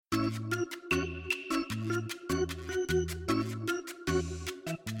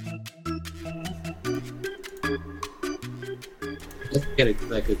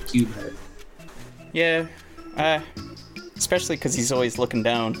like a cube head. Yeah, especially because he's always looking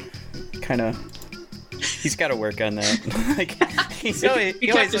down. Kind of, he's got to work on that. Like he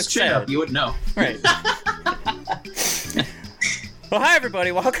always looks chin sad. up, you wouldn't know. Right. Well, hi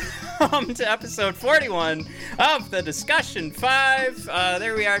everybody. Welcome to episode 41 of the Discussion 5.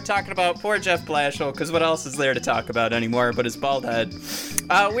 There we are talking about poor Jeff Blashill, because what else is there to talk about anymore but his bald head?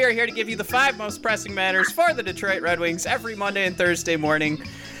 We are here to give you the 5 most pressing matters for the Detroit Red Wings every Monday and Thursday morning.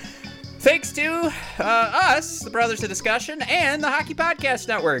 Thanks to us, the Brothers of Discussion, and the Hockey Podcast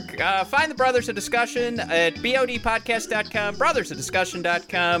Network. Find the Brothers of Discussion at bodpodcast.com,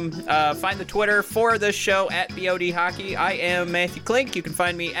 brothersofdiscussion.com. Find the Twitter for this show at bodhockey. I am Matthew Klink. You can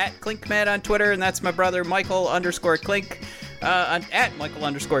find me at KlinkMatt on Twitter, and that's my brother Michael_Klink, at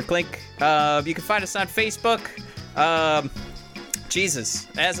Michael_Klink. You can find us on Facebook.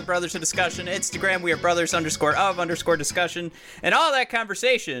 As the Brothers of Discussion, Instagram, we are brothers_of_discussion, and all that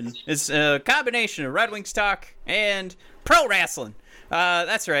conversation is a combination of Red Wings talk and pro wrestling.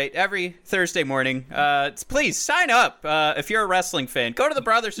 That's right, every Thursday morning. Please sign up if you're a wrestling fan. Go to the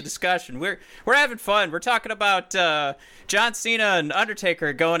Brothers of Discussion. We're having fun. We're talking about John Cena and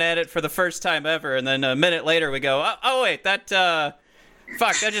Undertaker going at it for the first time ever, and then a minute later we go, oh wait, that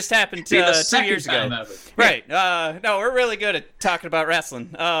just happened 2 years ago. Right. No, we're really good at talking about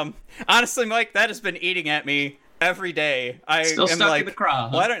wrestling. Honestly, Mike, that has been eating at me every day. I Still am stuck like, in the craw,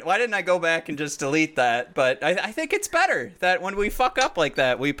 huh? Why didn't I go back and just delete that? But I think it's better that when we fuck up like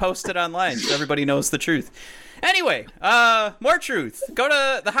that, we post it online so everybody knows the truth. Anyway, more truth. Go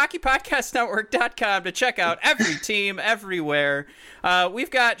to thehockeypodcastnetwork.com to check out every team everywhere.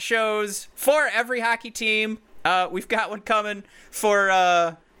 We've got shows for every hockey team. We've got one coming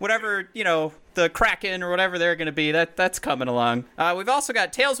for whatever, the Kraken or whatever they're going to be. That's coming along. We've also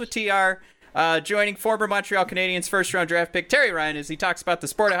got Tales with TR joining former Montreal Canadiens first-round draft pick Terry Ryan as he talks about the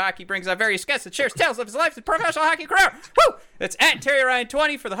sport of hockey, brings on various guests and shares tales of his life and professional hockey career. Woo! It's at Terry Ryan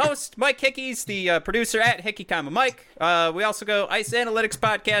 20 for the host. Mike Hickey's the producer at Hickey, Mike. We also go Ice Analytics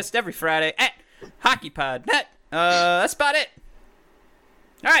Podcast every Friday at HockeyPodNet. That's about it.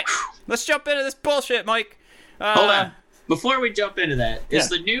 All right, let's jump into this bullshit, Mike. Hold on. Before we jump into that, is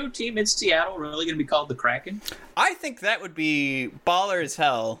the new team in Seattle really going to be called the Kraken? I think that would be baller as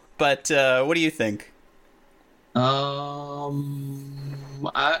hell, but what do you think? I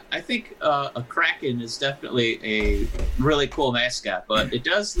think a Kraken is definitely a really cool mascot, but it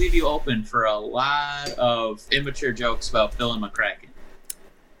does leave you open for a lot of immature jokes about Phil and McCracken.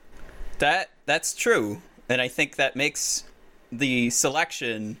 That's true, and I think that makes the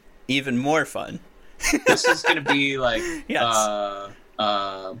selection even more fun. This is going to be like yes.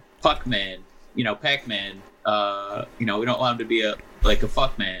 Puckman, Pac-Man. We don't want him to be a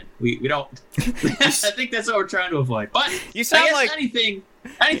fuckman. We don't. I think that's what we're trying to avoid. But you sound like anything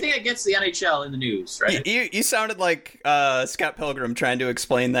that gets the NHL in the news, right? You sounded like Scott Pilgrim trying to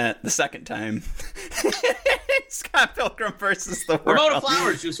explain that the second time. Scott Pilgrim versus the world. Ramona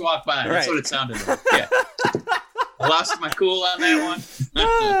Flowers just walked by. That's what it sounded like. Yeah. I lost my cool on that one.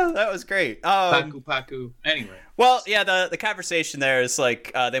 That was great. Paku. Anyway. Well, yeah, the conversation there is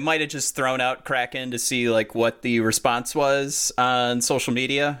like they might have just thrown out Kraken to see like what the response was on social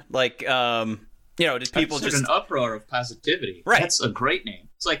media. Like, did people just an uproar of positivity? Right. That's a great name.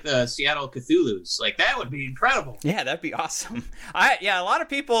 It's like the Seattle Cthulhu's. Like that would be incredible. Yeah, that'd be awesome. A lot of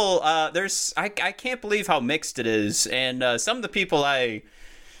people. I can't believe how mixed it is, and some of the people I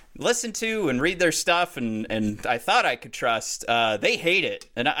listen to and read their stuff and I thought I could trust, they hate it,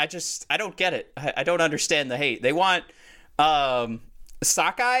 and I don't get it. I don't understand the hate. They want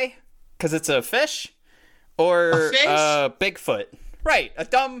sockeye because it's a fish, or Bigfoot, right? A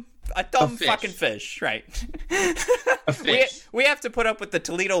dumb fucking fish, right? A fish. We have to put up with the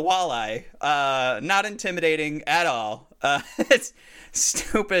Toledo walleye, not intimidating at all. It's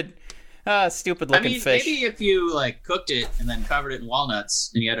stupid. Stupid looking fish. Maybe if you cooked it and then covered it in walnuts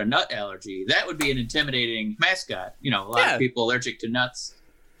and you had a nut allergy, that would be an intimidating mascot. A lot of people allergic to nuts.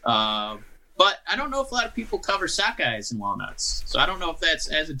 But I don't know if a lot of people cover sockeyes in walnuts. So I don't know if that's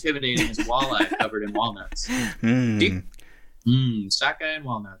as intimidating as walleye covered in walnuts. Sockeye and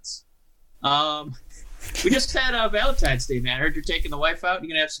walnuts. We just had Valentine's Day, man. I heard you're taking the wife out. You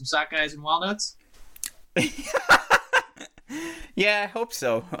gonna have some sockeyes and walnuts? Yeah, I hope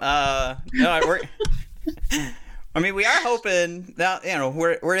so. We are hoping now.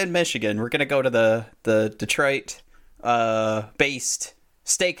 We're in Michigan. We're gonna go to the Detroit based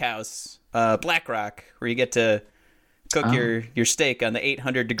steakhouse, Black Rock, where you get to cook your steak on the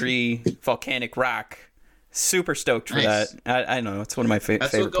 800-degree volcanic rock. Super stoked for that. I don't know. It's one of my favorite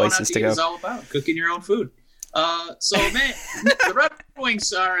places to go. That's what going out to eat is all about. Cooking your own food. So man, the Red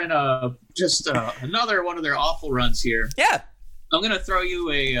Wings are in another one of their awful runs here. Yeah. I'm gonna throw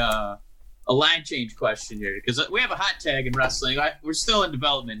you a line change question here because we have a hot tag in wrestling. We're still in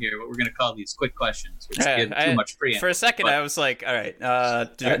development here. What we're gonna call these quick questions, which give too much preamble. For a second, I was like, all right,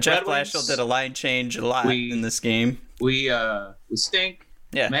 Jeff Blashill did a line change a lot in this game. We stink.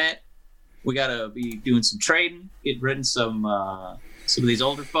 Yeah, Matt, we gotta be doing some trading, getting rid of some of these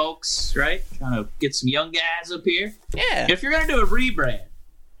older folks, right? Trying to get some young guys up here. Yeah. If you're gonna do a rebrand,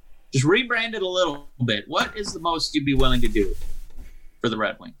 just rebrand it a little bit. What is the most you'd be willing to do for the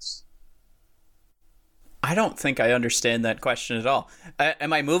Red Wings? I don't think I understand that question at all.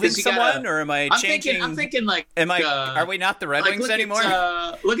 Am I moving someone, or am I changing? I'm thinking like. Are we not the Red Wings anymore?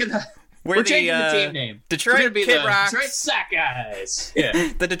 Look at that. We're changing the team name. Detroit Kid Rocks. Detroit Sack Guys.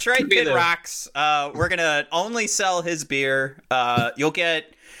 Yeah. The Detroit Kid Rocks. We're gonna only sell his beer. You'll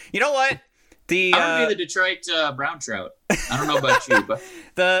get. You know what? I'm gonna be the Detroit Brown Trout. I don't know about you, but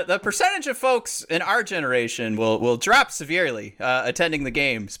the percentage of folks in our generation will drop severely attending the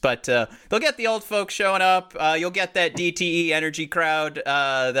games, but they'll get the old folks showing up. You'll get that DTE Energy crowd.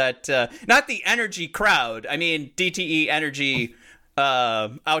 Not the Energy crowd. I mean DTE Energy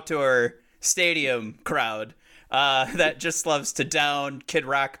outdoor stadium crowd. That just loves to down Kid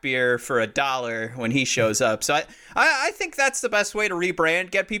Rock beer for $1 when he shows up. So I think that's the best way to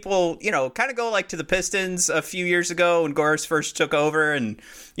rebrand. Get people, kind of go like to the Pistons a few years ago when Goris first took over, and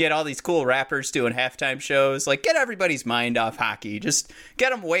you had all these cool rappers doing halftime shows. Like, get everybody's mind off hockey. Just get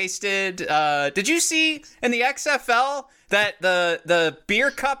them wasted. Did you see in the XFL that the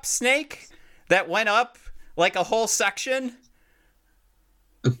beer cup snake that went up like a whole section?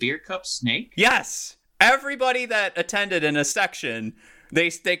 A beer cup snake? Yes. Everybody that attended in a section, they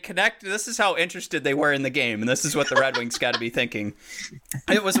connect. This is how interested they were in the game, and this is what the Red Wings got to be thinking.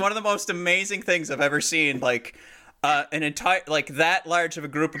 It was one of the most amazing things I've ever seen. Like an entire, like that large of a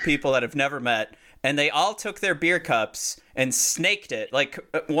group of people that I've never met, and they all took their beer cups and snaked it, like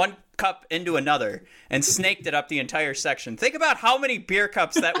one cup into another, and snaked it up the entire section. Think about how many beer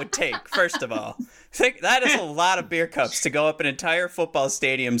cups that would take. First of all, that is a lot of beer cups to go up an entire football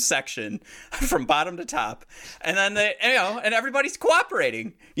stadium section from bottom to top. And then and everybody's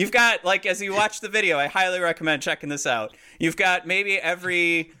cooperating. You've got, like, as you watch the video, I highly recommend checking this out. You've got maybe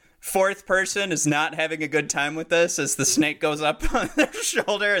every fourth person is not having a good time with this as the snake goes up on their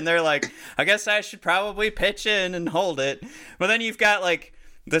shoulder, and they're like, I guess I should probably pitch in and hold it. But then you've got, like,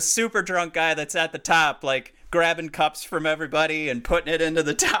 the super drunk guy that's at the top, like, grabbing cups from everybody and putting it into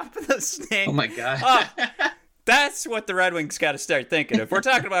the top of the snake. Oh my god. That's what the Red Wings got to start thinking. If we're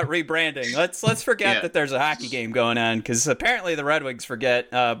talking about rebranding, let's forget that there's a hockey game going on, because apparently the Red Wings forget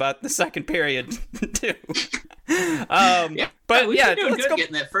about the second period too. But we're doing good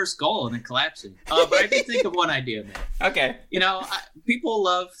getting that first goal and then collapsing. But I did think of one idea, man. Okay. People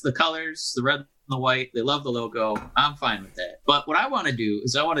love the colors, the red and the white. They love the logo. I'm fine with that. But what I want to do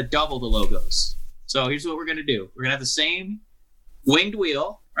is I want to double the logos. So here's what we're going to do. We're going to have the same winged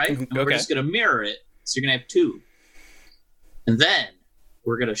wheel, right? And we're just going to mirror it. So you're going to have two. And then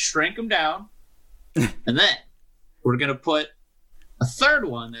we're going to shrink them down. And then we're going to put a third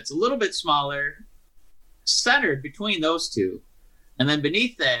one that's a little bit smaller, centered between those two. And then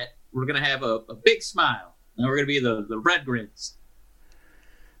beneath that, we're going to have a big smile. And we're going to be the Red Grins.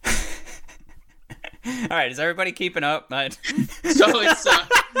 All right. Is everybody keeping up? So it's...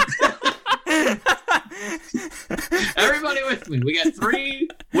 Everybody with me. We got 3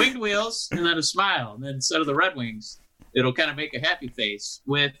 winged wheels and then a smile. And then instead of the Red Wings, it'll kind of make a happy face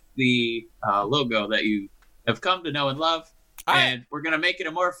with the logo that you have come to know and love. And we're going to make it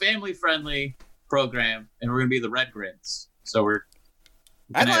a more family-friendly program, and we're going to be the Red Grins. So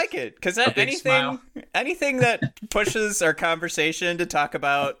I like it, because anything that pushes our conversation to talk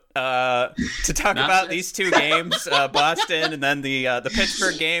about these two games, Boston and then the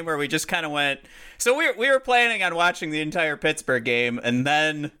Pittsburgh game, where we just kind of went. So we were planning on watching the entire Pittsburgh game, and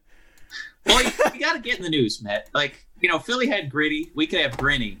then. Well, you got to get in the news, Matt. Like, Philly had Gritty. We could have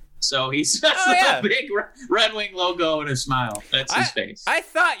Grinny. So he's got a big Red Wing logo and a smile. That's his face. I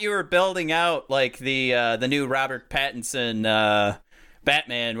thought you were building out like the new Robert Pattinson.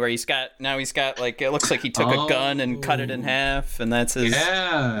 Batman, where he's got like, it looks like he took a gun and cut it in half, and that's his.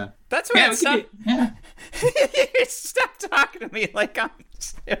 Yeah, that's what. Stop talking to me like I'm.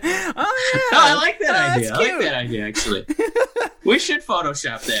 Oh yeah, no, I like that idea. Cute. I like that idea actually. We should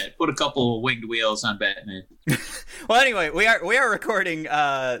Photoshop that. Put a couple of winged wheels on Batman. Well, anyway, we are recording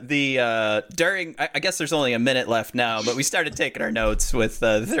during. I guess there's only a minute left now, but we started taking our notes with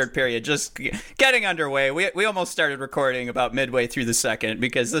the third period just getting underway. We almost started recording about midway through the second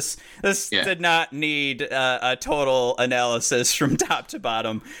because this did not need a total analysis from top to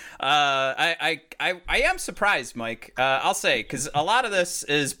bottom. I am surprised, Mike. I'll say, because a lot of this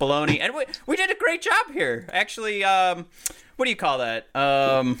is baloney, and we did a great job here. Actually, what do you call that?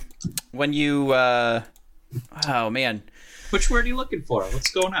 When you oh man, which word are you looking for? What's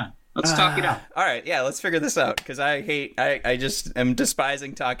going on? Let's talk it out. All right, yeah, let's figure this out because I just am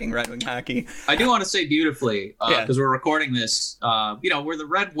despising talking Red Wing hockey. I do want to say beautifully because we're recording this. We're the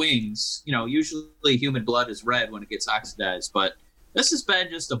Red Wings. Usually human blood is red when it gets oxidized, but this has been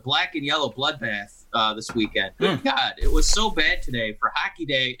just a black and yellow bloodbath this weekend. Good God, it was so bad today for Hockey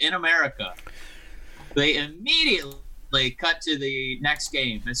Day in America. They immediately cut to the next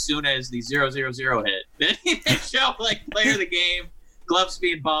game as soon as the 0-0-0 hit. Then they show player of the game, gloves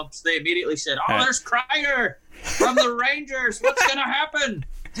being bumped. They immediately said, there's Kreider from the Rangers. What's going to happen?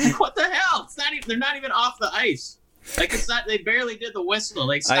 What the hell? It's not even, they're not even off the ice. It's not. They barely did the whistle.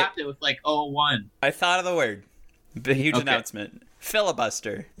 They stopped it with 0-1. I thought of the word. The huge announcement.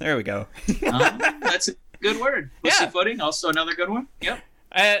 Filibuster. There we go. That's a good word. Pussyfooting, also another good one. Yep.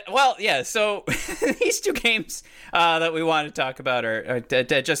 So these two games that we want to talk about are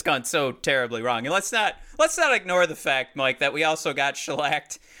just gone so terribly wrong. And let's not ignore the fact, Mike, that we also got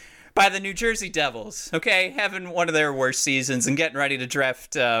shellacked by the New Jersey Devils, okay? Having one of their worst seasons and getting ready to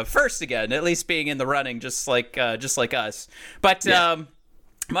draft first again, at least being in the running just like us. But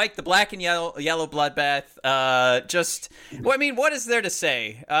Mike, the black and yellow bloodbath, what is there to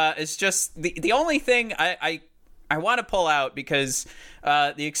say? It's just the only thing I want to pull out because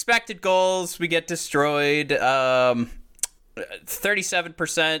the expected goals, we get destroyed. 37%.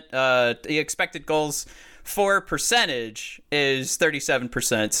 The expected goals for percentage is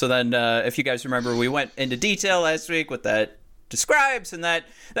 37%. So then, if you guys remember, we went into detail last week what that describes, and that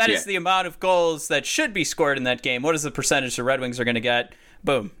is the amount of goals that should be scored in that game. What is the percentage the Red Wings are going to get?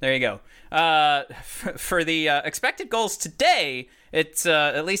 Boom. There you go. For the expected goals today, it's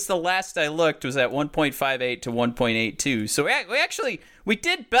at least the last I looked was at 1.58 to 1.82. So we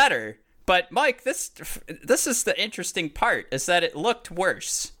did better. But Mike, this is the interesting part, is that it looked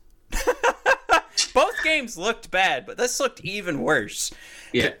worse. Both games looked bad, but this looked even worse.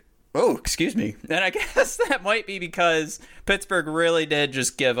 Yeah. Oh, excuse me. And I guess that might be because Pittsburgh really did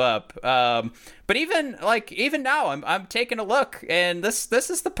just give up. But even now, I'm taking a look, and this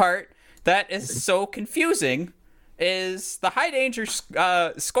is the part that is so confusing. Is the high danger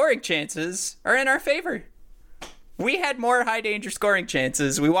scoring chances are in our favor. We had more high danger scoring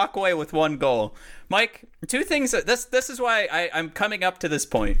chances. We walk away with one goal. Mike, two things. This is why I'm coming up to this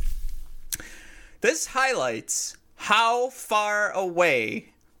point. This highlights how far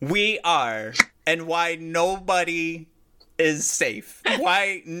away we are and why nobody is safe.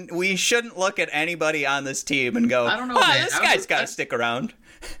 Why we shouldn't look at anybody on this team and go, I don't know, man. This guy's got to stick around.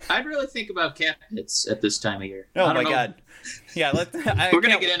 I'd really think about cap hits at this time of year. Oh my God. Yeah, we're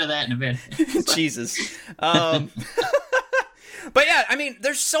going to get into that in a minute. Jesus. But yeah, I mean,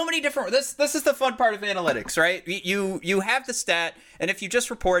 there's so many different. This is the fun part of analytics, right? You have the stat, and if you just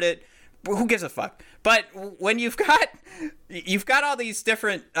report it, who gives a fuck? But when you've got all these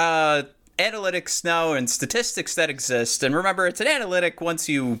different analytics now and statistics that exist, and remember, it's an analytic once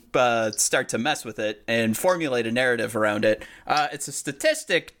you start to mess with it and formulate a narrative around it. It's a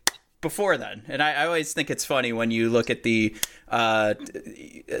statistic before then, and I always think it's funny when you look at the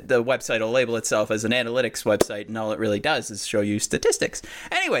website will label itself as an analytics website, and all it really does is show you statistics.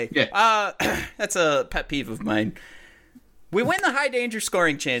 Anyway, that's a pet peeve of mine. We win the high danger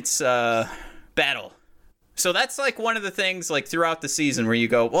scoring chance battle. So that's one of the things throughout the season where you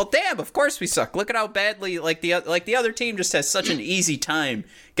go, well, damn, of course we suck. Look at how badly the other team just has such an easy time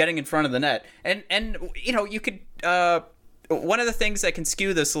getting in front of the net. And you could one of the things that can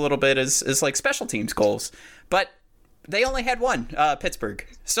skew this a little bit is special teams goals. But they only had one, Pittsburgh.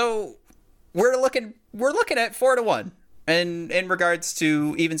 So we're looking at 4-1 in regards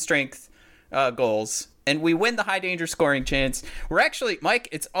to even strength goals. And we win the high danger scoring chance. We're actually, Mike,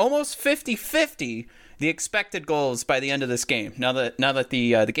 it's almost 50-50 the expected goals by the end of this game. Now that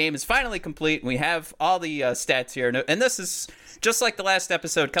the game is finally complete, and we have all the stats here, and this is just like the last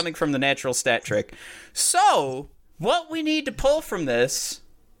episode, coming from the natural stat trick. So what we need to pull from this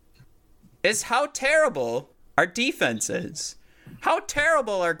is how terrible our defense is, how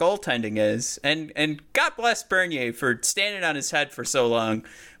terrible our goaltending is, and God bless Bernier for standing on his head for so long.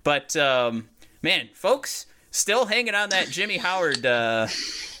 But man, folks, still hanging on that Jimmy Howard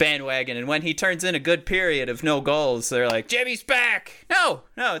bandwagon. And when he turns in a good period of no goals, they're like, Jimmy's back. No,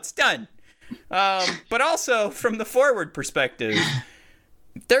 it's done. But also from the forward perspective,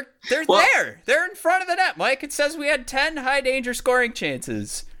 they're there. They're in front of the net, Mike. It says we had 10 high danger scoring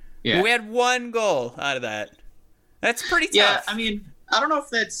chances. Yeah. We had 1 goal out of that. That's pretty tough. Yeah, I mean, I don't know if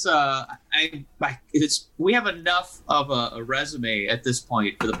that's we have enough of a resume at this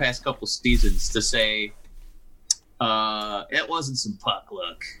point for the past couple seasons to say it wasn't some puck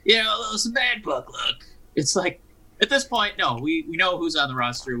luck. It was some bad puck luck. It's like at this point, no, we know who's on the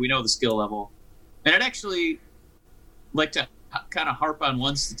roster, we know the skill level, and I'd actually like to kind of harp on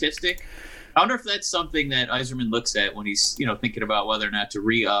one statistic. I wonder if that's something that Yzerman looks at when he's thinking about whether or not to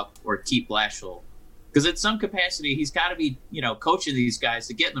re-up or keep Blashill. Because at some capacity, he's got to be, coaching these guys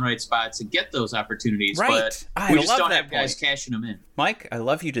to get in the right spots and get those opportunities. Right. But we just don't have guys cashing them in. Mike, I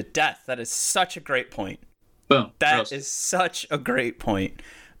love you to death. That is such a great point. Boom. That is such a great point.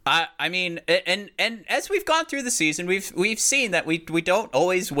 I mean, and as we've gone through the season, we've seen that we don't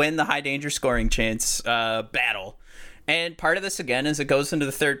always win the high danger scoring chance battle. And part of this, again, is it goes into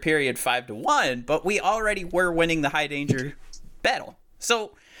the third period 5-1, but we already were winning the high danger battle.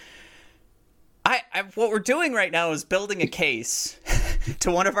 So I what we're doing right now is building a case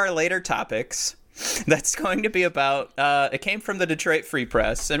to one of our later topics that's going to be about, it came from the Detroit Free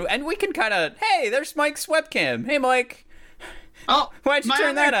Press, and we can kind of, hey, there's Mike's webcam. Hey, Mike. Oh, why'd you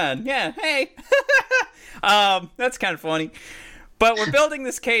turn that on? Yeah, hey. That's kind of funny. But we're building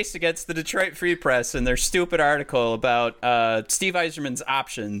this case against the Detroit Free Press and their stupid article about Steve Yzerman's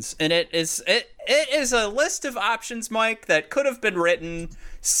options. And it is a list of options, Mike, that could have been written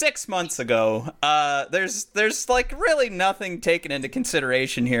 6 months ago. There's like really nothing taken into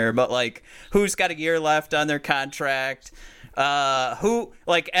consideration here, but like who's got a year left on their contract. Who,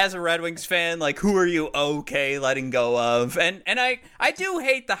 like, as a Red Wings fan, like, who are you okay letting go of? And I do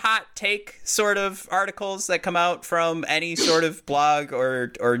hate the hot take sort of articles that come out from any sort of blog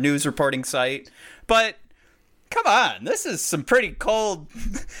or news reporting site, but come on, this is some pretty cold,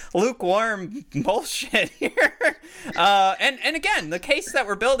 lukewarm bullshit here. And again, the case that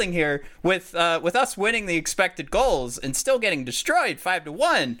we're building here with us winning the expected goals and still getting destroyed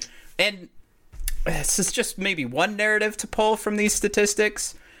 5-1, and this is just maybe one narrative to pull from these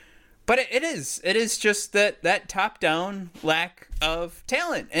statistics, but it is just that top-down lack of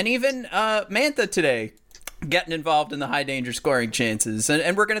talent. And even Mantha today getting involved in the high-danger scoring chances.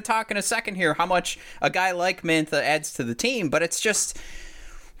 And we're going to talk in a second here how much a guy like Mantha adds to the team, but it's just,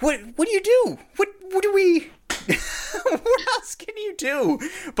 what do you do? What do we... what else can you do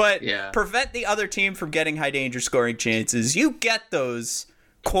but prevent the other team from getting high-danger scoring chances? You get those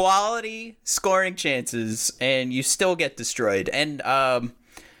quality scoring chances and you still get destroyed. And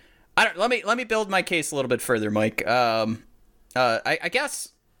let me build my case a little bit further, Mike. I guess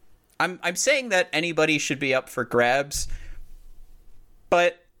I'm saying that anybody should be up for grabs,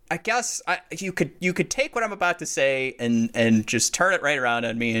 but I guess you could take what I'm about to say and just turn it right around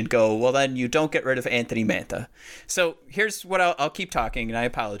on me and go, well, then you don't get rid of Anthony Mantha. So here's what I'll keep talking, and I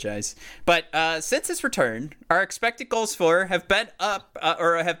apologize. But since his return, our expected goals for have been up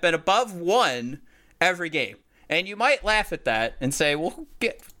or have been above 1 every game. And you might laugh at that and say, well,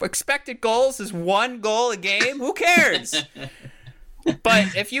 expected goals is 1 goal a game? Who cares?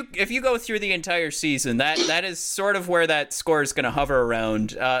 But if you go through the entire season, that is sort of where that score is going to hover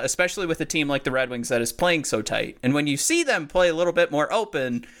around, especially with a team like the Red Wings that is playing so tight. And when you see them play a little bit more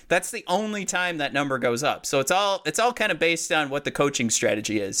open, that's the only time that number goes up. So it's all kind of based on what the coaching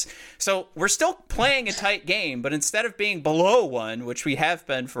strategy is. So we're still playing a tight game, but instead of being below 1, which we have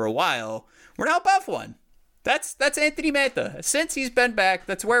been for a while, we're now above 1. That's Anthony Mantha. Since he's been back,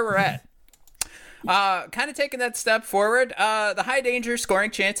 that's where we're at. Kind of taking that step forward, the high danger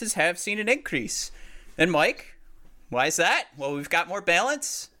scoring chances have seen an increase. And Mike, why is that? Well, we've got more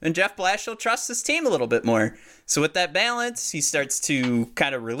balance, and Jeff Blashill trusts his team a little bit more. So with that balance, he starts to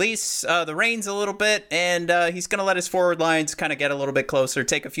kind of release the reins a little bit, and he's going to let his forward lines kind of get a little bit closer,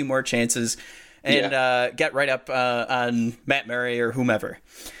 take a few more chances, and get right up on Matt Murray or whomever.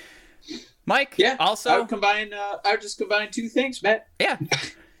 Mike, also... I would just combine 2 things, Matt. Yeah.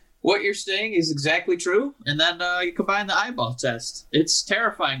 What you're saying is exactly true, and then you combine the eyeball test. It's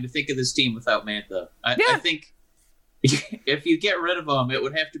terrifying to think of this team without Mantha. I think if you get rid of him, it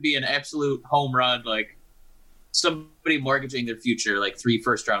would have to be an absolute home run, like somebody mortgaging their future, like 3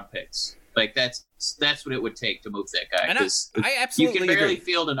 first-round picks. Like that's what it would take to move that guy. And I absolutely you can barely agree.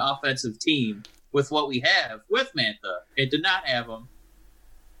 field an offensive team with what we have with Mantha, and to not have him,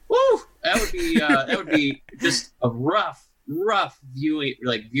 woo, that would be just a rough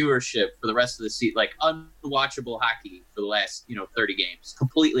viewership for the rest of the season, like unwatchable hockey for the last 30 games,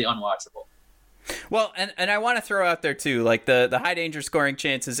 completely unwatchable. Well, and I want to throw out there too, like the high danger scoring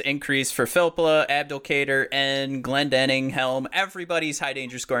chances increase for Filppula, Abdelkader, and Glendening, Helm. Everybody's high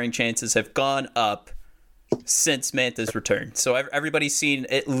danger scoring chances have gone up since Mantha's return. So everybody's seen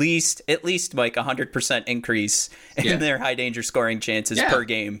at least Mike 100% increase in their high danger scoring chances per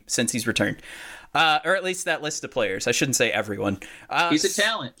game since he's returned. Or at least that list of players. I shouldn't say everyone. He's a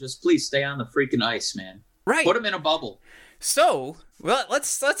talent. Just please stay on the freaking ice, man. Right. Put him in a bubble. So, well,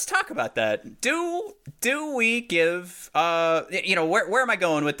 let's talk about that. Do we give where am I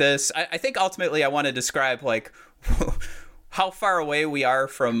going with this? I think ultimately I want to describe like how far away we are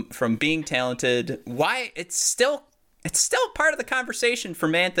from being talented. Why it's still part of the conversation for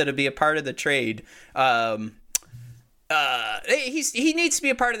Mantha to be a part of the trade. He needs to be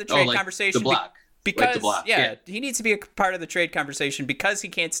a part of the trade conversation. The block. Because, he needs to be a part of the trade conversation because he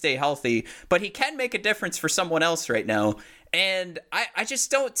can't stay healthy, but he can make a difference for someone else right now. And I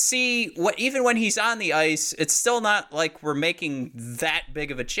just don't see even when he's on the ice, it's still not like we're making that big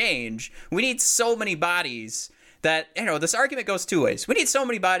of a change. We need so many bodies that, this argument goes two ways. We need so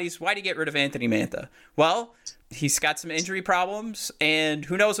many bodies. Why do you get rid of Anthony Mantha? Well, he's got some injury problems, and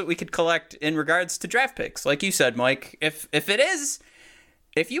who knows what we could collect in regards to draft picks. Like you said, Mike,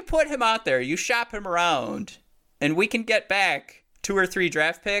 if you put him out there, you shop him around, and we can get back 2 or 3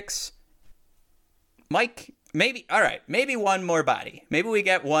 draft picks, Mike, maybe one more body. Maybe we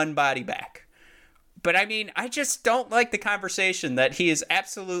get one body back. But, I just don't like the conversation that he is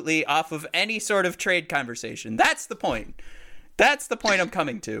absolutely off of any sort of trade conversation. That's the point. That's the point I'm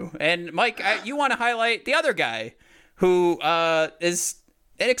coming to. And, Mike, you want to highlight the other guy who is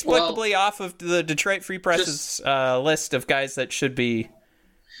inexplicably off of the Detroit Free Press's list of guys that should be...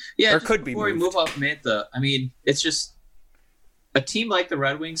 Yeah, or could be before moved. We move off Mantha, it's just a team like the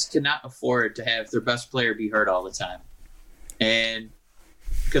Red Wings cannot afford to have their best player be hurt all the time, and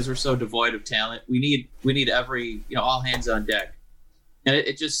because we're so devoid of talent, we need every all hands on deck, and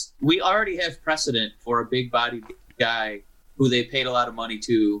we already have precedent for a big bodied guy who they paid a lot of money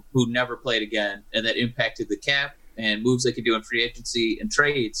to, who never played again, and that impacted the cap and moves they could do in free agency and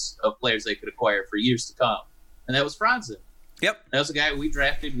trades of players they could acquire for years to come, and that was Franzen. Yep, that was a guy we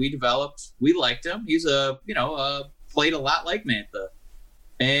drafted, we developed, we liked him. He's played a lot like Mantha,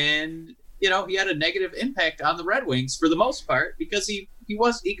 and he had a negative impact on the Red Wings for the most part because he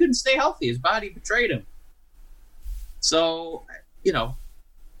couldn't stay healthy. His body betrayed him. So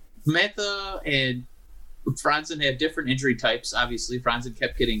Mantha and Franzen had different injury types. Obviously, Franzen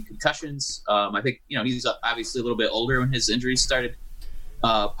kept getting concussions. I think he's obviously a little bit older when his injuries started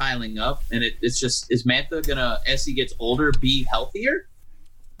piling up, and it's just, is Mantha gonna, as he gets older, be healthier?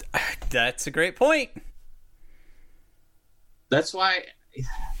 That's a great point. That's why,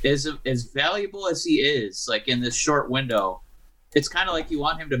 as valuable as he is, like in this short window, it's kind of like you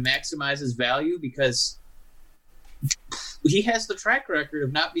want him to maximize his value because he has the track record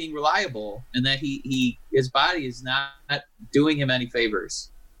of not being reliable, and that his body is not doing him any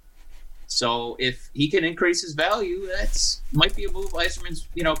favors. So if he can increase his value, that's might be a move Yzerman's,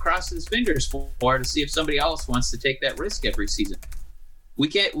 crosses his fingers for to see if somebody else wants to take that risk every season. We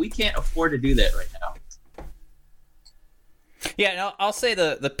can't afford to do that right now. Yeah, no, I'll say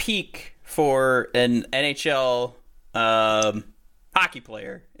the peak for an NHL hockey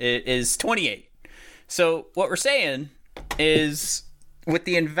player is 28. So what we're saying is, with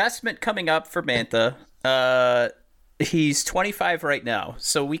the investment coming up for Mantha, he's 25 right now.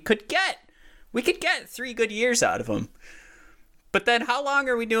 So we could get 3 good years out of him. But then how long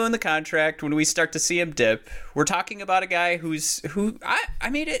are we doing the contract when we start to see him dip? We're talking about a guy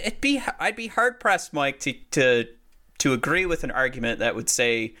I'd be hard pressed, Mike, to agree with an argument that would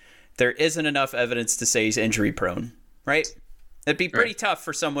say there isn't enough evidence to say he's injury prone, right? It'd be pretty tough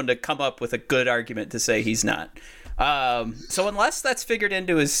for someone to come up with a good argument to say he's not. So unless that's figured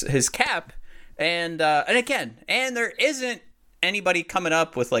into his cap, and there isn't anybody coming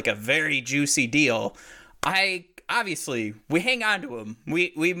up with like a very juicy deal, obviously we hang on to him.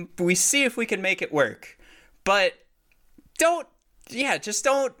 We see if we can make it work, but just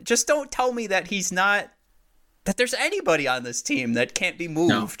don't tell me that he's not, that there's anybody on this team that can't be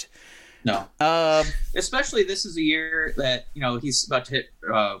moved. No. Especially this is a year that, he's about to hit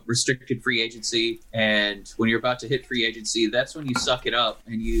restricted free agency. And when you're about to hit free agency, that's when you suck it up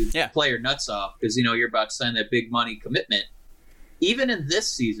and you play your nuts off because, you're about to sign that big money commitment. Even in this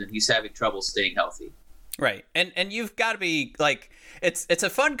season, he's having trouble staying healthy. Right. And you've got to be like, it's a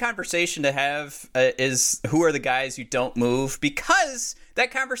fun conversation to have is who are the guys you don't move, because that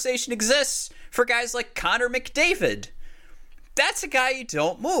conversation exists for guys like Connor McDavid. that's a guy you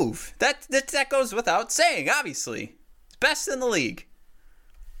don't move. That goes without saying, obviously. Best in the league.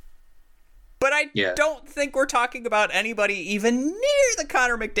 But I don't think we're talking about anybody even near the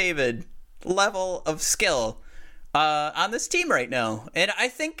Connor McDavid level of skill on this team right now. And I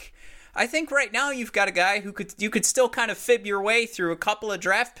think right now you've got a guy who you could still kind of fib your way through a couple of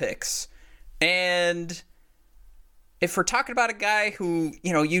draft picks. And if we're talking about a guy who,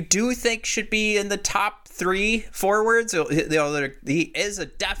 you do think should be in the top 3 forwards, he is a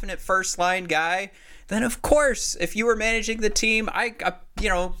definite first line guy, then of course, if you were managing the team, I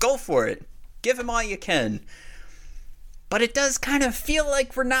go for it. Give him all you can. But it does kind of feel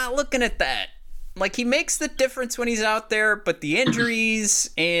like we're not looking at that. Like, he makes the difference when he's out there, but the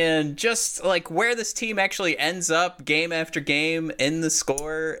injuries and just, like, where this team actually ends up game after game in the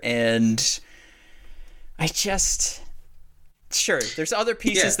score, and sure, there's other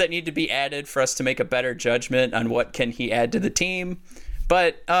pieces that need to be added for us to make a better judgment on what can he add to the team.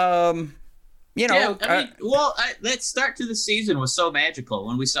 But, that start to the season was so magical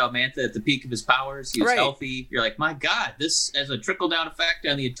when we saw Mantha at the peak of his powers. He was healthy. You're like, my God, this has a trickle-down effect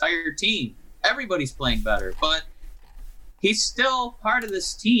on the entire team. Everybody's playing better, but he's still part of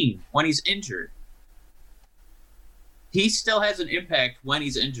this team when he's injured. He still has an impact when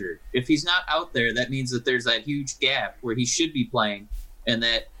he's injured. If he's not out there, that means that there's that huge gap where he should be playing, and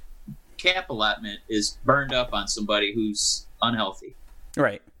that cap allotment is burned up on somebody who's unhealthy.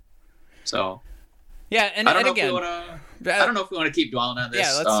 Right. So, I don't know if we want to keep dwelling on this.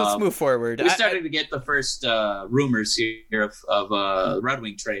 Yeah, let's move forward. We started to get the first rumors here of a Red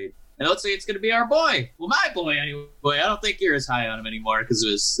Wing trade. And let's say it's going to be our boy. Well, my boy, anyway. I don't think you're as high on him anymore because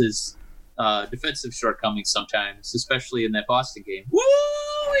of his defensive shortcomings sometimes, especially in that Boston game.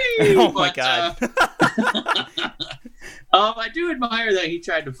 Woo-wee! Oh, my God. I do admire that he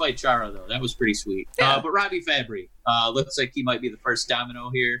tried to fight Chara, though. That was pretty sweet. Yeah. But Robbie Fabry looks like he might be the first domino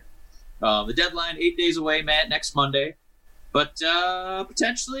here. The deadline, 8 days away, Matt, next Monday. But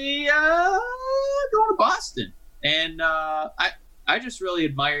potentially going to Boston. And I just really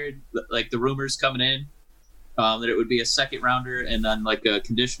admired like the rumors coming in that it would be a second rounder and then like a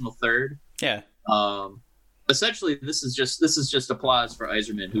conditional third. Yeah. Essentially, this is just applause for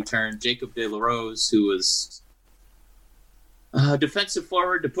Yzerman, who turned Jacob De La Rose, who was defensive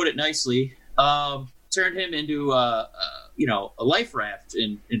forward, to put it nicely, turned him into a life raft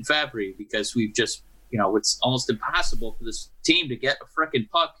in Fabry, because we've just it's almost impossible for this team to get a frickin'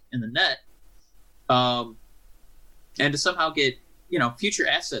 puck in the net, and to somehow get future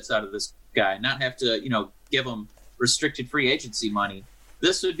assets out of this guy, not have to give him restricted free agency money.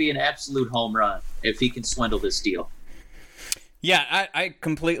 This would be an absolute home run if he can swindle this deal. Yeah, I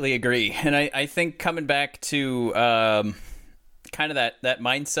completely agree. And I think coming back to kind of that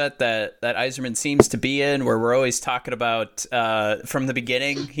mindset that Yzerman seems to be in, where we're always talking about from the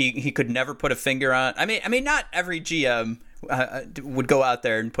beginning, he could never put a finger on. I mean, not every GM would go out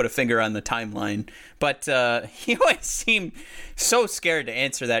there and put a finger on the timeline, but he always seemed so scared to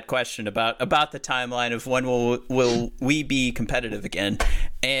answer that question about the timeline of when will we be competitive again.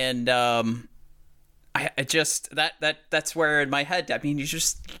 And I just that's where in my head, I mean, you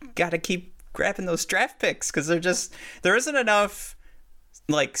just got to keep grabbing those draft picks, because there isn't enough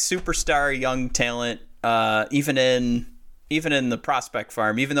like superstar young talent even in the prospect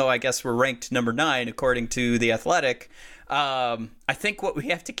farm, even though I guess we're ranked number 9 according to The Athletic. I think what we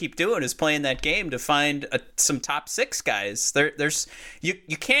have to keep doing is playing that game to find some top 6 guys.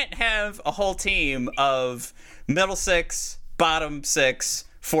 You can't have a whole team of middle 6, bottom 6,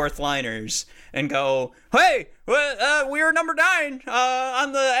 fourth liners and go, hey, we were number 9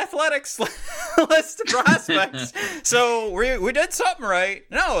 on the Athletics list of prospects, so we did something right.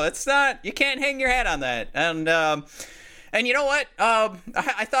 No, it's not. You can't hang your hat on that. And you know what?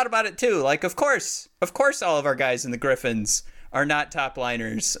 I thought about it too. Like, of course, all of our guys in the Griffins are not top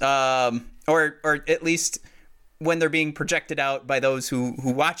liners, or at least when they're being projected out by those who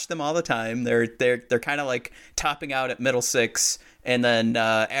watch them all the time, they're kind of like topping out at middle 6 and then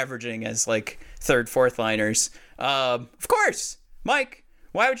averaging as like third, fourth liners. Of course, Mike.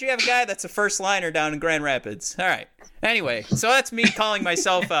 Why would you have a guy that's a first liner down in Grand Rapids? All right. Anyway, so that's me calling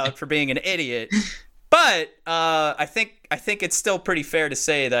myself out for being an idiot. But I think it's still pretty fair to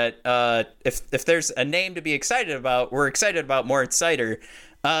say that if there's a name to be excited about, we're excited about Moritz Seider.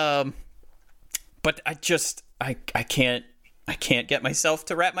 But I can't get myself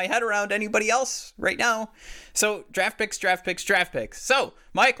to wrap my head around anybody else right now. So draft picks. So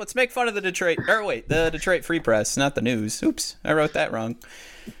Mike, let's make fun of the Detroit Free Press, not the News. Oops, I wrote that wrong.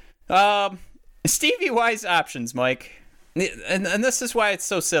 Stevie Y's options, Mike. and this is why it's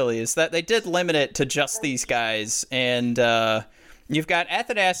so silly, is that they did limit it to just these guys, and you've got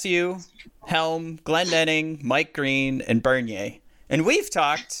Athanasiou, Helm, Glendening, Mike Green, and Bernier. And we've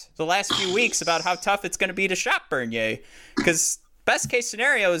talked the last few weeks about how tough it's going to be to shop Bernier, because best case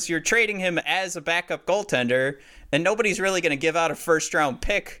scenario is you're trading him as a backup goaltender, and nobody's really going to give out a first-round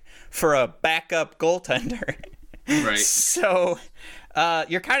pick for a backup goaltender. Right. So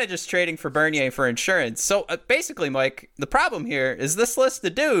you're kind of just trading for Bernier for insurance. So basically, Mike, the problem here is this list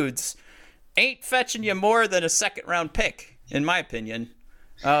of dudes ain't fetching you more than a second-round pick, in my opinion.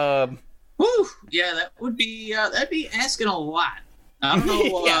 Woo! Yeah, that'd be asking a lot. I don't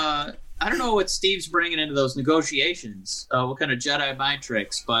know. Yeah. I don't know what Steve's bringing into those negotiations. What kind of Jedi mind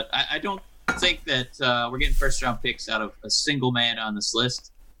tricks? But I don't think that we're getting first-round picks out of a single man on this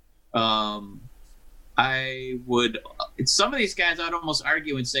list. I would. Some of these guys, I'd almost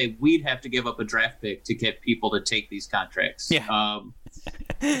argue and say we'd have to give up a draft pick to get people to take these contracts. Yeah.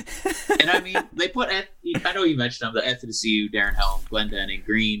 And I mean, they put. I know you mentioned them: the Athanasiou, Darren Helm, Glendening,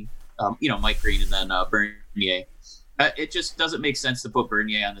 Green. Mike Green, and then Bernier. It just doesn't make sense to put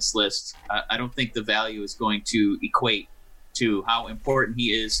Bernier on this list. I don't think the value is going to equate to how important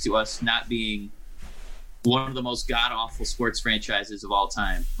he is to us not being one of the most god-awful sports franchises of all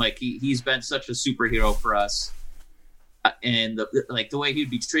time. Like, he's been such a superhero for us. And the way he'd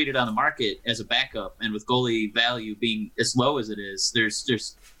be treated on the market as a backup, and with goalie value being as low as it is,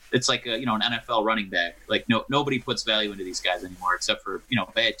 there's it's like an NFL running back. Like, nobody puts value into these guys anymore except for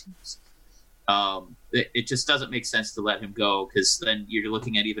bad teams. It just doesn't make sense to let him go, because then you're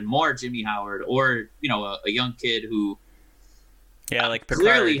looking at even more Jimmy Howard, or a young kid who like Picard,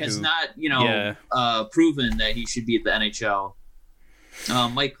 clearly has not proven that he should be at the NHL.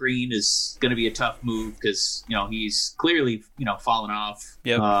 Mike Green is going to be a tough move because he's clearly fallen off.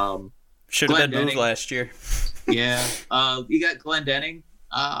 Yep. Should have been moved last year. Yeah. You got Glendening.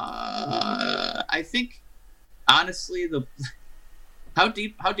 I think honestly how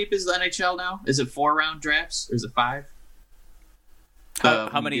deep is the NHL now? Is it 4-round drafts or is it 5?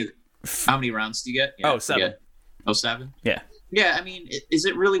 How many rounds do you get? 7. 7? Yeah. Yeah, I mean, is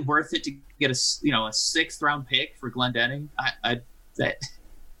it really worth it to get a 6th round pick for Glendening?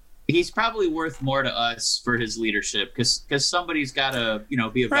 He's probably worth more to us for his leadership, because somebody's got to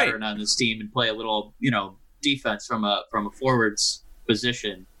be a veteran on this team and play a little defense from a forwards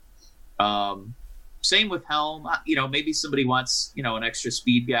position. Same with Helm. Maybe somebody wants an extra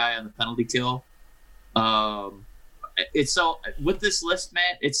speed guy on the penalty kill. It's so with this list,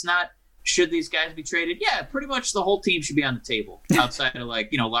 Matt. It's not should these guys be traded. Yeah, pretty much the whole team should be on the table outside of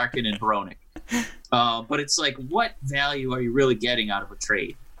Larkin and Hronek. But it's like, what value are you really getting out of a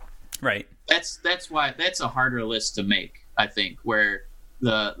trade? Right. That's why that's a harder list to make, I think, where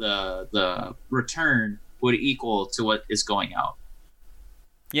the return would equal to what is going out.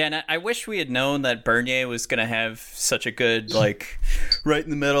 Yeah, and I wish we had known that Bernier was going to have such a good, right in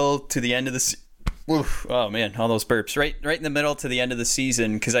the middle to the end of the oh man, all those burps. Right in the middle to the end of the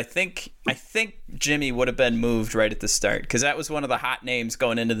season, because I think Jimmy would have been moved right at the start, because that was one of the hot names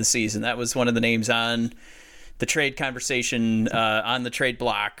going into the season. That was one of the names on the trade conversation, on the trade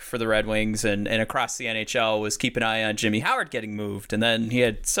block for the Red Wings, and across the NHL was keep an eye on Jimmy Howard getting moved, and then he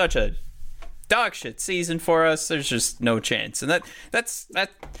had such a dog shit season for us. There's just no chance, and that's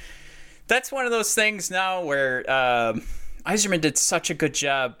one of those things now where Yzerman did such a good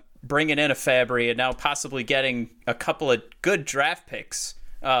job bringing in a Fabry, and now possibly getting a couple of good draft picks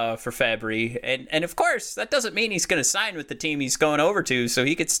for Fabry, and of course that doesn't mean he's going to sign with the team he's going over to, so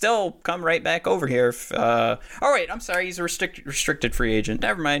he could still come right back over here. Wait, I'm sorry, he's a restricted free agent.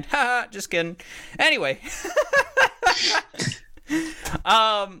 Never mind. Haha, just kidding. Anyway.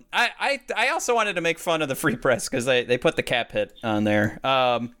 I also wanted to make fun of the Free Press, because they put the cap hit on there.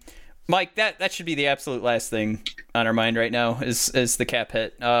 Mike, that should be the absolute last thing on our mind right now is the cap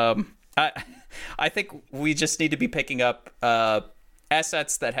hit. I think we just need to be picking up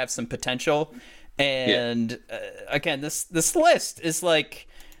assets that have some potential. And again, this list is like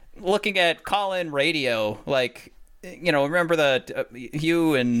looking at call-in radio. Remember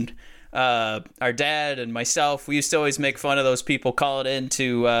you and our dad and myself, we used to always make fun of those people calling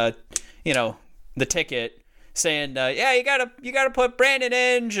into the ticket, saying you gotta put Brandon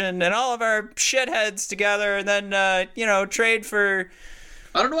Inge and all of our shitheads together, and then trade for.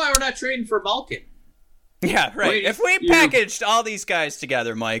 I don't know why we're not trading for Malkin. Yeah, right. If we packaged all these guys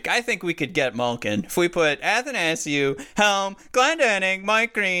together, Mike, I think we could get Malkin. If we put Athanasiou, Helm, Glendening,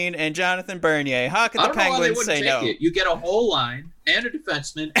 Mike Green, and Jonathan Bernier, how could the Penguins say no? You get a whole line and a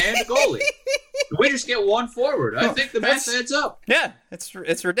defenseman and a goalie. We just get one forward. I think the math adds up. Yeah,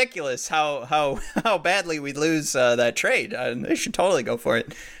 it's ridiculous how badly we lose that trade. They should totally go for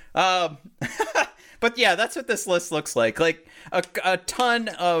it. But yeah, that's what this list looks like. Like a ton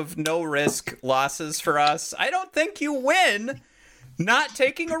of no risk losses for us. I don't think you win not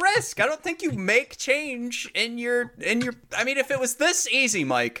taking a risk. I don't think you make change in your I mean, if it was this easy,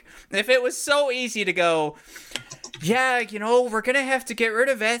 Mike, if it was so easy to go, yeah, we're going to have to get rid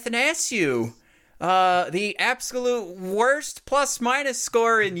of Athanasiou. The absolute worst plus-minus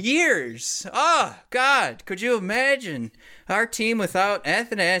score in years. Oh, God, could you imagine our team without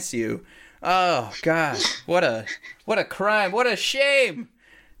Athanasiou? Oh, God, what a crime, what a shame.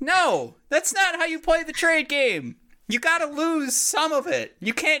 No, that's not how you play the trade game. You gotta lose some of it.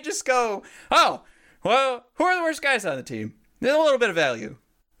 You can't just go, oh, well, who are the worst guys on the team? There's a little bit of value.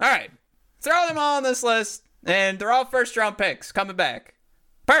 All right, throw them all on this list, and they're all first-round picks coming back.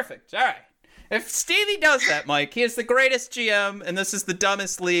 Perfect, all right. If Stevie does that, Mike, he is the greatest GM, and this is the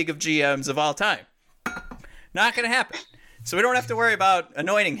dumbest league of GMs of all time. Not gonna happen. So we don't have to worry about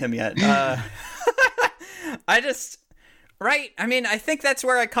anointing him yet. Right? I mean, I think that's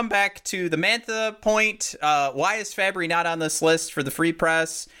where I come back to the Mantha point. Why is Fabry not on this list for the free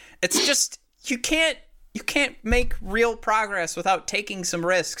press? It's just, you can't make real progress without taking some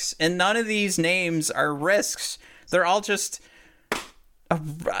risks. And none of these names are risks. They're all just,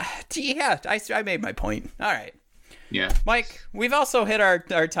 yeah, I made my point. All right. Yeah. Mike, we've also hit our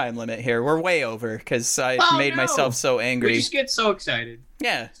time limit here. We're way over because I made myself so angry. We just get so excited.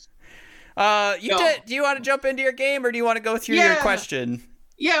 Yeah. Do you want to jump into your game, or do you want to go through your question?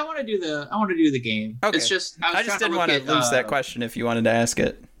 Yeah, I want to do the game. Okay. It's just I just didn't want to lose that question if you wanted to ask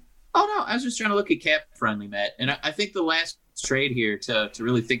it. Oh no, I was just trying to look at cap friendly, Matt, and I think the last trade here to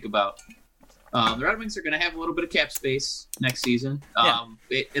really think about. The Red Wings are going to have a little bit of cap space next season.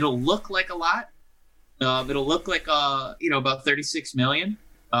 It'll look like a lot. It'll look like about $36 million.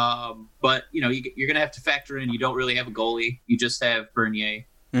 But you're going to have to factor in you don't really have a goalie. You just have Bernier.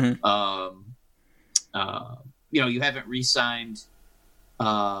 Mm-hmm. You haven't re-signed, the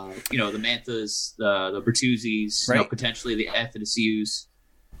Manthas, the Bertuzzis, right. Potentially the Athanasious.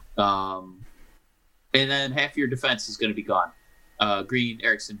 And then half your defense is going to be gone. Green,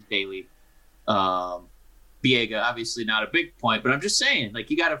 Erickson, Daly, Biega, obviously not a big point, but I'm just saying,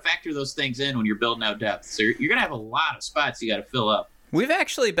 you got to factor those things in when you're building out depth. So you're going to have a lot of spots you got to fill up. We've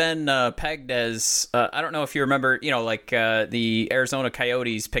actually been pegged as, I don't know if you remember, the Arizona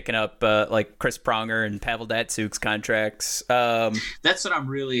Coyotes picking up Chris Pronger and Pavel Datsuk's contracts. That's what I'm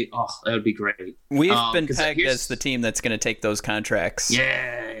really, that would be great. We've been pegged as the team that's going to take those contracts.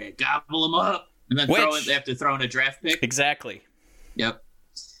 Yeah, gobble them up. And then they have to throw in a draft pick. Exactly. Yep.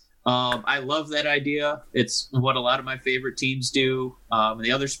 I love that idea. It's what a lot of my favorite teams do.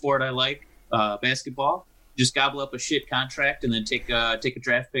 The other sport I like, basketball. Just gobble up a shit contract and then take a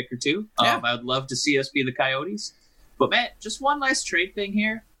draft pick or two. Yeah. I would love to see us be the Coyotes. But, Matt, just one last trade thing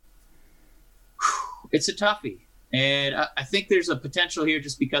here. It's a toughie. And I think there's a potential here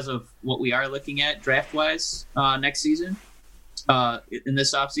just because of what we are looking at draft-wise next season. In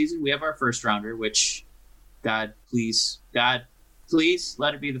this offseason, we have our first rounder, which, God, please,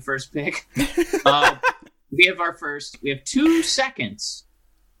 let it be the first pick. We have our first. We have 2 seconds.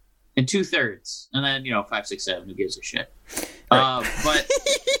 And 2/3, and then 5, 6, 7. Who gives a shit? Right. But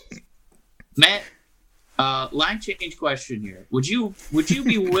Matt, line change question here. Would you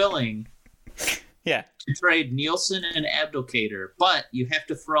be willing? Yeah. To trade Nielsen and Abdelkader, but you have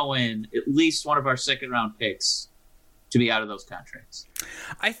to throw in at least one of our second-round picks to be out of those contracts.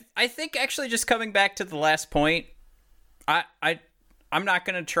 I think actually just coming back to the last point, I'm not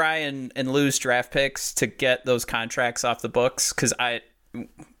going to try and lose draft picks to get those contracts off the books because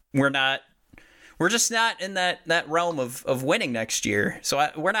we're just not in that realm of winning next year. So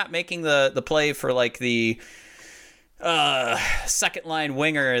we're not making the play for the second line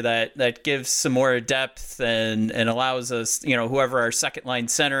winger that gives some more depth and allows us, whoever our second line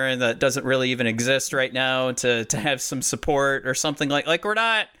center that doesn't really even exist right now to have some support or something like we're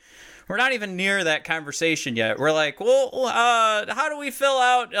not even near that conversation yet. We're how do we fill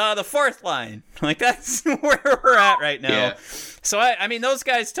out the fourth line? That's where we're at right now. Yeah. So, I mean, those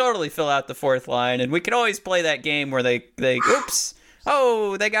guys totally fill out the fourth line, and we could always play that game where they oops,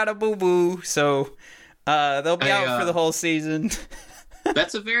 they got a boo-boo, so they'll be out for the whole season.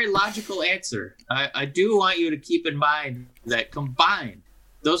 That's a very logical answer. I do want you to keep in mind that combined,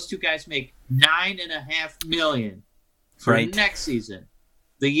 those two guys make $9.5 million for next season.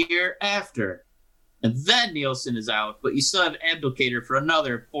 The year after, and then Nielsen is out, but you still have Abdelkader for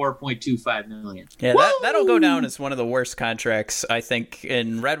another $4.25 million. Yeah, that'll go down as one of the worst contracts, I think,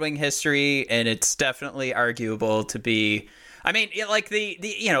 in Red Wing history, and it's definitely arguable to be. I mean, like the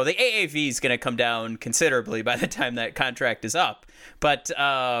AAV is going to come down considerably by the time that contract is up, but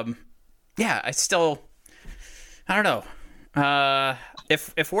I don't know.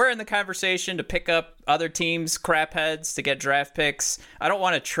 If we're in the conversation to pick up other teams' crap heads to get draft picks, I don't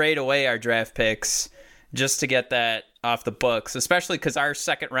want to trade away our draft picks just to get that off the books, especially because our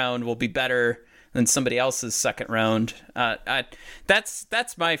second round will be better than somebody else's second round.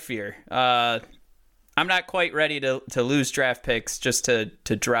 That's my fear. I'm not quite ready to lose draft picks just to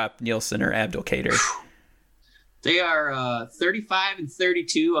drop Nielsen or Abdelkader. They are 35 and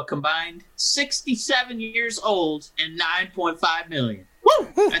 32, a combined 67 years old, and $9.5 million.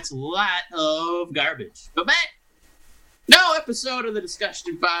 Woo! That's a lot of garbage. But Matt, no episode of the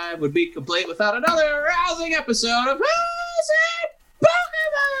Discussion 5 would be complete without another rousing episode of Who's It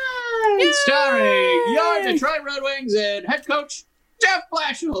Pokemon? Yay! Starring your Detroit Red Wings and head coach Jeff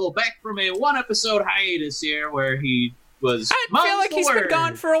Blashill, back from a one-episode hiatus here where he was... I feel like he's been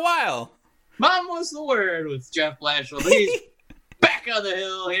gone for a while. Mom was the word with Jeff Blashill. He's back on the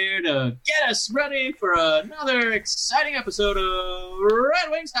hill here to get us ready for another exciting episode of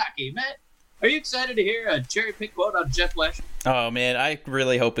Red Wings Hockey. Matt, are you excited to hear a cherry-pick quote on Jeff Blashill? Oh, man, I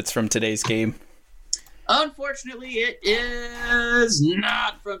really hope it's from today's game. Unfortunately, it is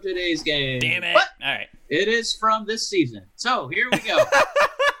not from today's game. Damn it. But all right. It is from this season. So, here we go.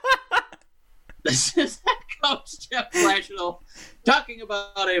 This is head coach Jeff Blashill talking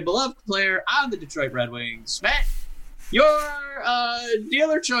about a beloved player on the Detroit Red Wings. Matt, your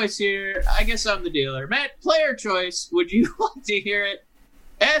dealer choice here. I guess I'm the dealer. Matt, player choice. Would you like to hear it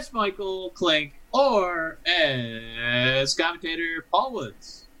as Michael Klink or as commentator Paul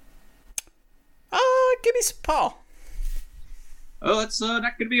Woods? Give me some Paul. Oh, it's not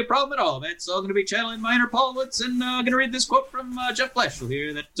going to be a problem at all, man. It's all going to be channeling my inner Paul Woods, and going to read this quote from Jeff Blashill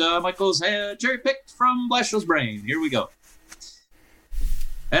here that Michael's cherry-picked from Blashill's brain. Here we go.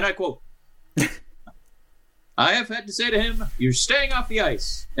 And I quote, I have had to say to him, you're staying off the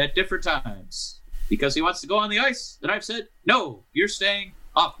ice at different times. Because he wants to go on the ice, and I've said, no, you're staying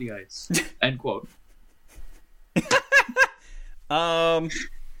off the ice. End quote.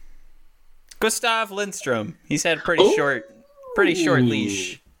 Gustav Lindstrom. He's had a pretty short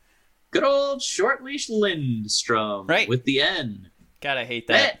leash. Good old short leash Lindstrom. Right. With the N. Gotta hate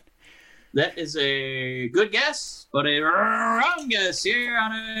that. That is a good guess, but a wrong guess here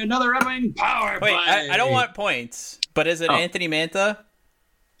on another Red Wing power play. Wait, I don't want points, but is it Anthony Mantha?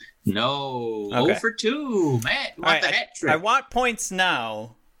 No. Okay. 0 for 2. Matt, you want the hat trick? I want points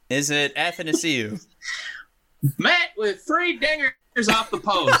now. Is it Athanasiou? Matt with 3 dingers off the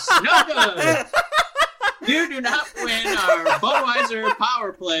post. No good. You do not win our Budweiser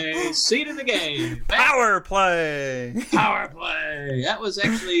power play seat in the game. Power play. That was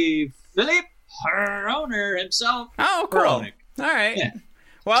actually Philippe Hroner himself. Oh, cool. Hronek. All right. Yeah.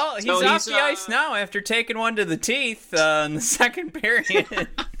 Well, he's off the ice now after taking one to the teeth in the second period.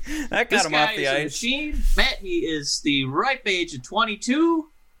 That got him off the ice. Machine. Matt, he is the ripe age of 22,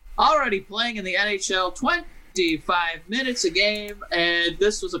 already playing in the NHL 25 minutes a game, and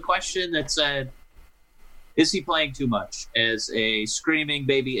this was a question that said, is he playing too much? As a screaming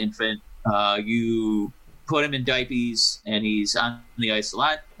baby infant, you put him in diapers, and he's on the ice a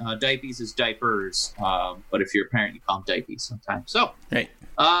lot. Diapers is diapers, but if you're a parent, you call him diapers sometimes. So, right.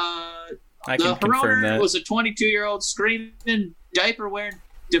 I can confirm that. Was a 22-year-old screaming, diaper-wearing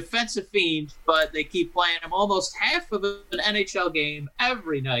defensive fiend, but they keep playing him almost half of an NHL game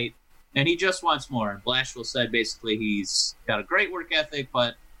every night, and he just wants more. And Blashill said basically he's got a great work ethic,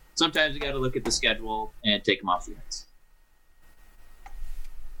 but sometimes you got to look at the schedule and take him off the ice.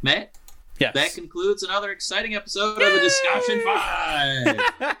 Matt? Yes. That concludes another exciting episode of the Discussion 5.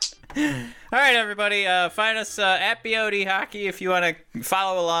 All right, everybody. Find us at BOD Hockey if you want to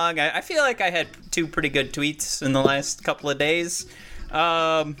follow along. I feel like I had 2 pretty good tweets in the last couple of days.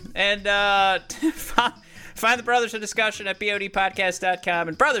 Find the Brothers of Discussion at bodpodcast.com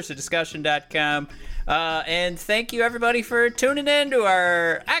and brothersofdiscussion.com. And thank you, everybody, for tuning in to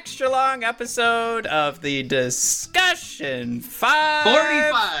our extra long episode of the Discussion 5.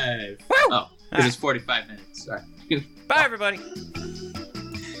 45. Woo! Oh, it was 45 minutes. Sorry. Bye, everybody.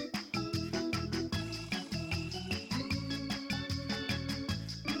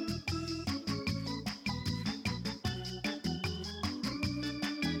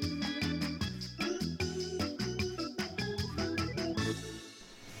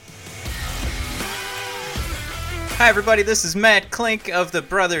 Hi, everybody. This is Matt Klink of the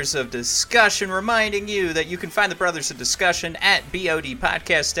Brothers of Discussion, reminding you that you can find the Brothers of Discussion at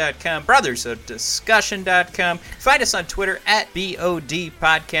bodpodcast.com, brothersofdiscussion.com. Find us on Twitter at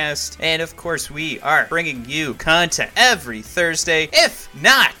bodpodcast. And, of course, we are bringing you content every Thursday, if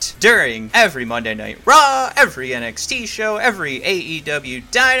not during every Monday Night Raw, every NXT show, every AEW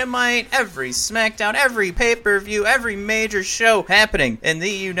Dynamite, every SmackDown, every pay-per-view, every major show happening in the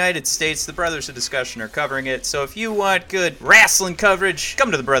United States. The Brothers of Discussion are covering it. So if you want good wrestling coverage,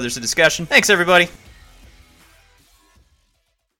 come to the Brothers of Discussion. Thanks, everybody.